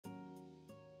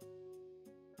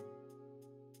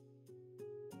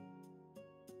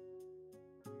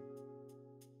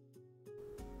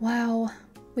Wow,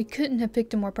 we couldn't have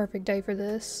picked a more perfect day for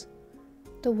this.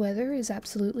 The weather is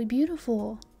absolutely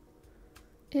beautiful.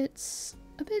 It's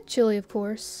a bit chilly, of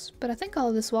course, but I think all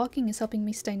of this walking is helping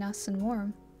me stay nice and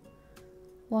warm.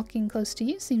 Walking close to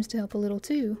you seems to help a little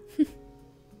too.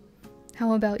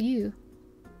 How about you?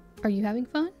 Are you having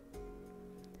fun?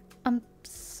 I'm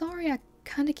sorry I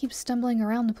kinda keep stumbling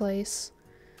around the place.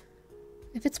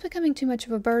 If it's becoming too much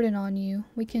of a burden on you,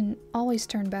 we can always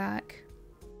turn back.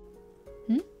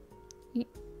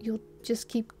 You'll just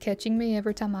keep catching me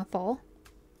every time I fall?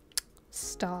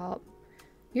 Stop.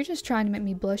 You're just trying to make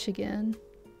me blush again.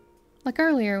 Like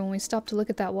earlier when we stopped to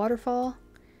look at that waterfall,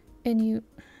 and you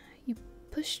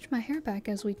pushed my hair back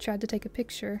as we tried to take a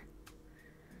picture.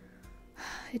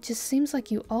 It just seems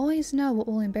like you always know what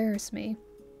will embarrass me.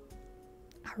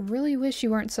 I really wish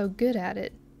you weren't so good at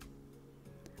it.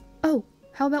 Oh,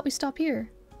 how about we stop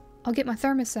here? I'll get my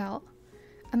thermos out.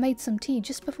 I made some tea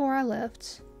just before I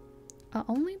left. I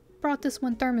only brought this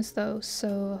one thermos though,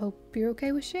 so I hope you're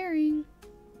okay with sharing.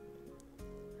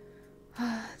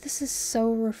 This is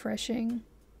so refreshing.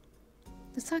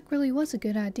 This hike really was a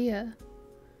good idea.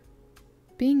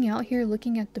 Being out here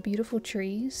looking at the beautiful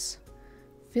trees,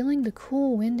 feeling the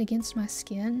cool wind against my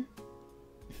skin,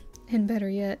 and better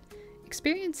yet,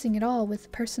 experiencing it all with the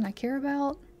person I care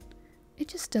about, it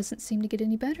just doesn't seem to get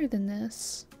any better than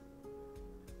this.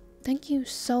 Thank you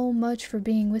so much for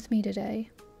being with me today.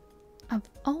 I've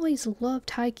always loved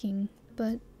hiking,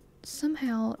 but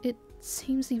somehow it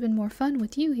seems even more fun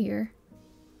with you here.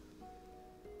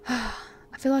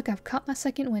 I feel like I've caught my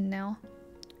second wind now.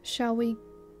 Shall we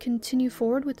continue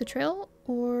forward with the trail,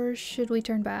 or should we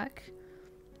turn back?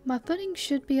 My footing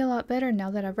should be a lot better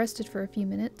now that I've rested for a few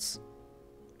minutes.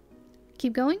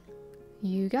 Keep going?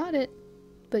 You got it.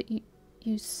 But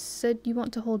you said you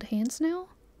want to hold hands now?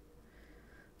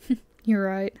 You're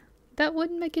right. That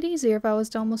wouldn't make it easier if I was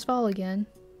to almost fall again.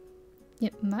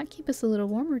 It might keep us a little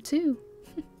warmer too.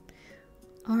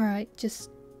 Alright, just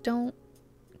don't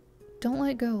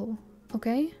let go,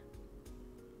 okay?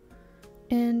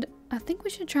 And I think we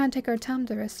should try and take our time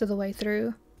the rest of the way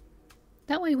through.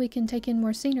 That way we can take in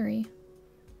more scenery.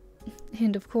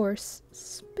 And of course,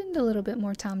 spend a little bit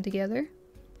more time together.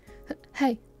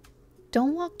 Hey,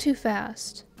 don't walk too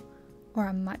fast, or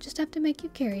I might just have to make you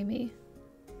carry me.